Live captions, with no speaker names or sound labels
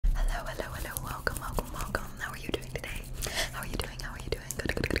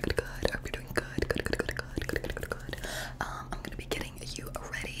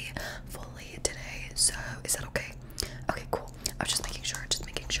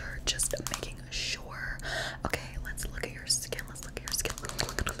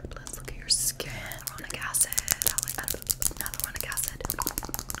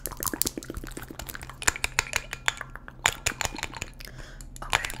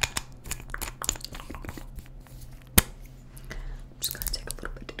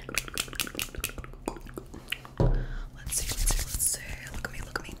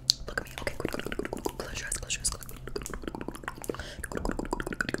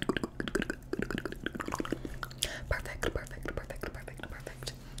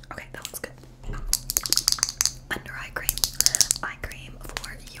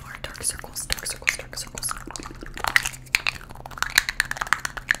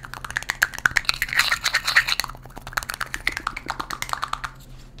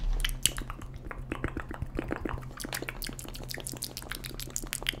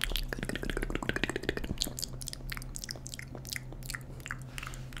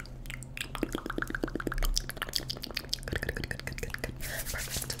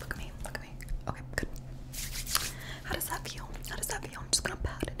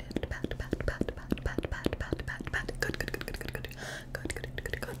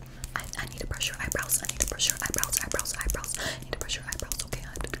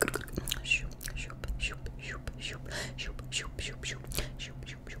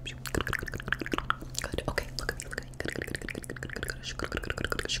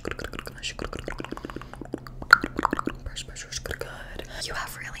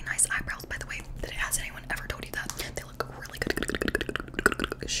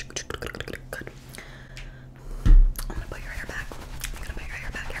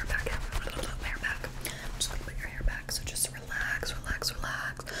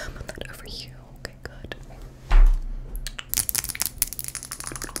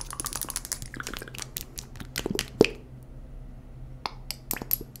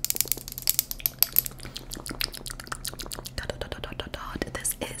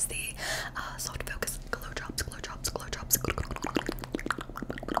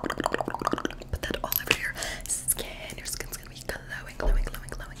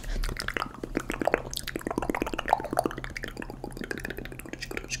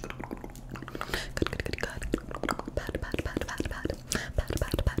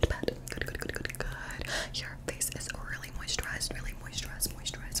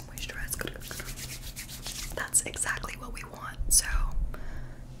is exactly what we want. So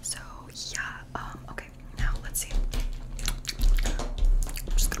yeah. Okay, now let's see.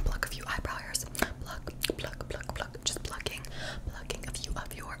 I'm just gonna pluck a few eyebrow hairs. Pluck. Just plucking a few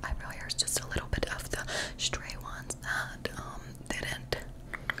of your eyebrow hairs. Just a little bit of the stray ones that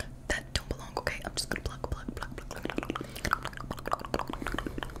don't belong. Okay, I'm just gonna pluck.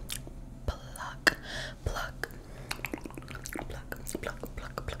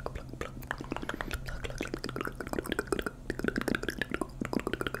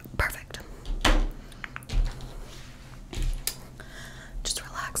 Perfect. Just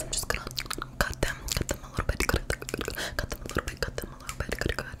relax. I'm just gonna cut them a little bit. Cut them a little bit. Good.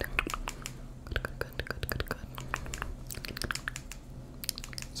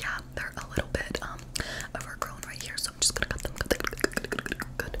 Yeah, they're a little bit overgrown right here, so I'm just gonna cut them.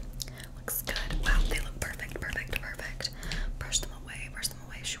 Good. Looks good. Wow, they look perfect. Brush them away.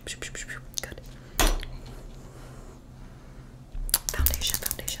 Shoop. Good.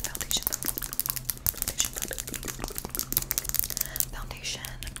 Foundation.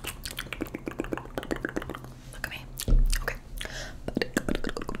 Look at me. Okay.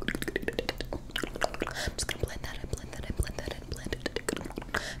 I'm just gonna blend that in. Blend it.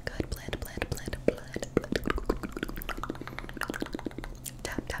 Good. Blend.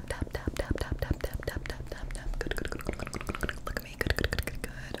 Tap. Good. Look at me. Good.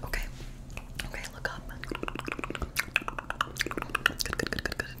 Okay, look up. Good.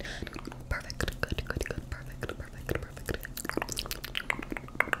 Perfect. Good. Perfect.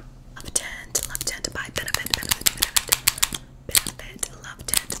 Love tint by benefit. Love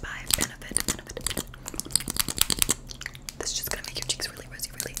tint by benefit. This is just gonna make your cheeks really rosy.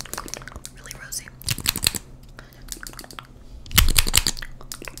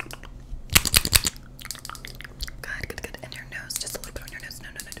 Good. And your nose, just a little bit on your nose. No.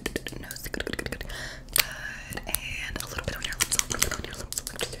 Nose. Good. And a little bit on your lips. Good.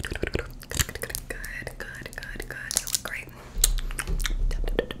 You look great.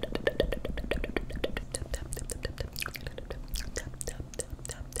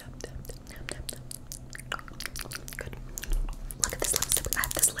 Good. Look at this lipstick. I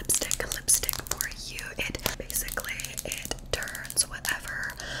have this lipstick for you. It turns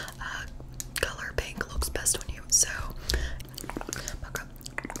whatever color pink looks best on you. So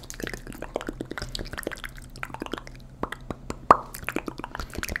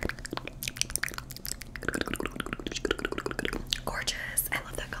gorgeous. I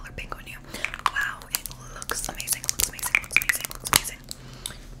love that color pink on you. Wow, it looks amazing.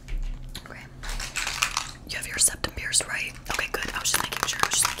 Okay. You have your septum pierced, right? Okay, good. I was just making sure.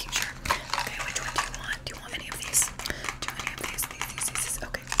 Okay, which one do you want? Do you want any of these? These.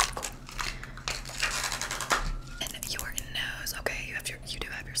 Okay, cool. And your nose. Okay, you do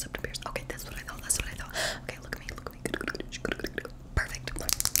have your septum pierced. Okay, that's what I thought. Okay, look at me. Good. Perfect. Look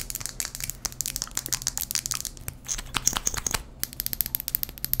at me.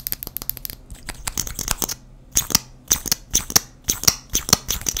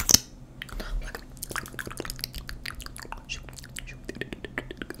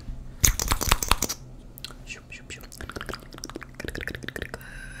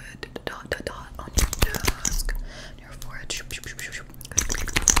 Good. Dot on your nose, your forehead.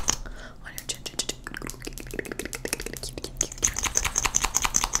 On your chin.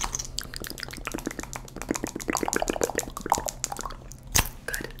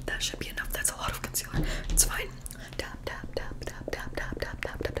 Good. That should be enough. That's a lot of concealer. It's fine. Tap.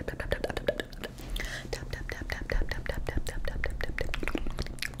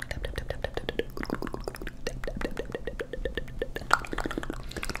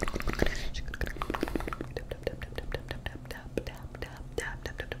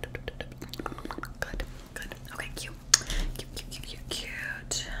 Good. Okay, cute.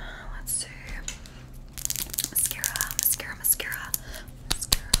 Let's see. Mascara.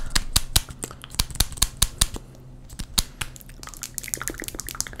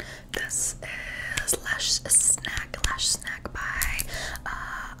 This is Lash Snack by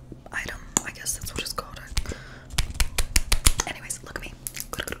Item. I guess that's what it's called. Anyways, look at me.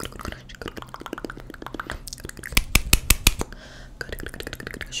 Good.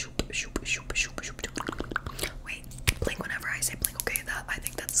 Shoop. Wait, blink whenever I say blink. Okay, I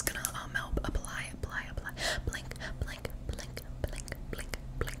think that's gonna help. Apply. Blink.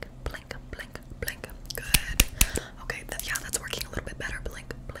 Good. Okay, that's working a little bit better.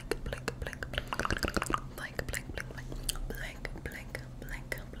 Blink.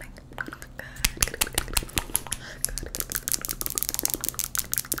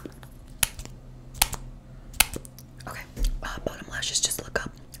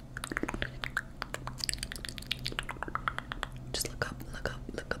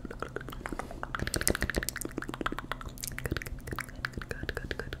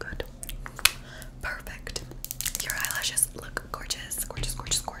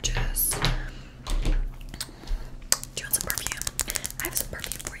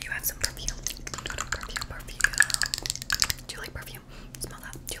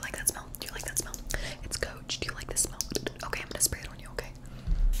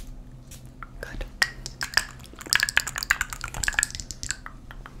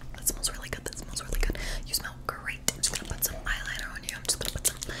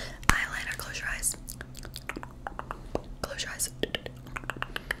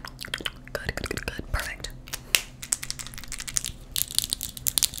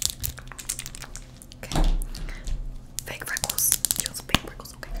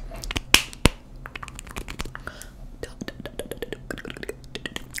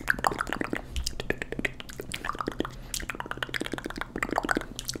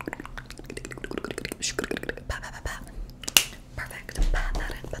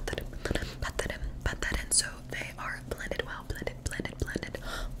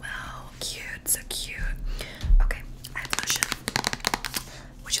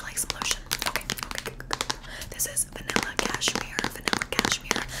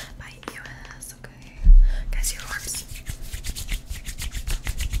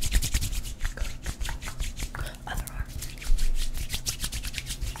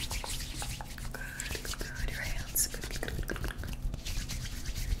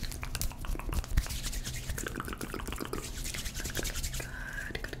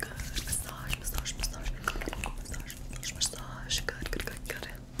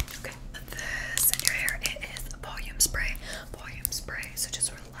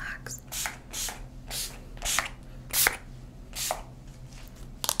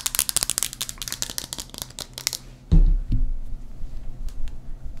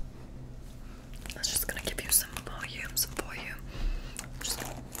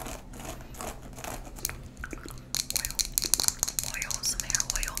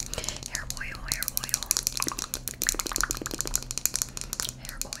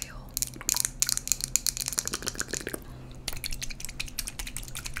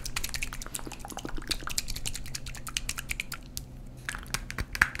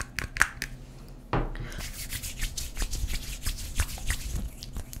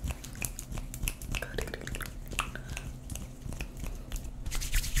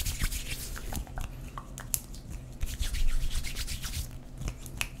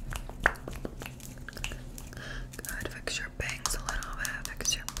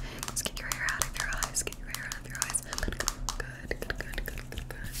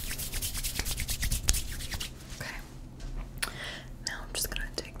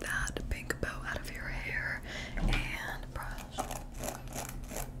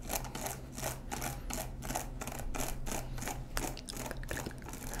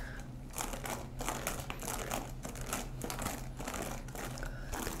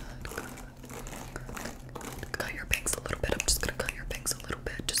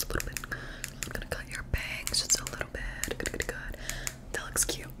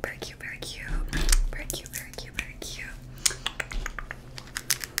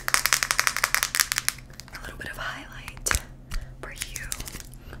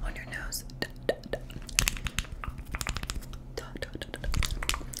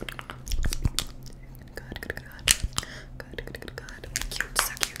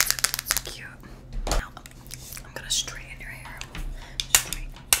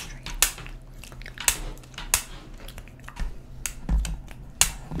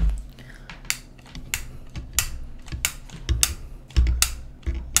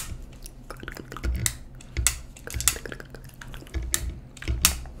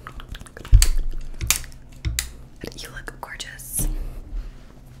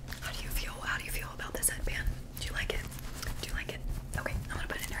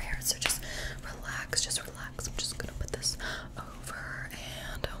 relax, just relax.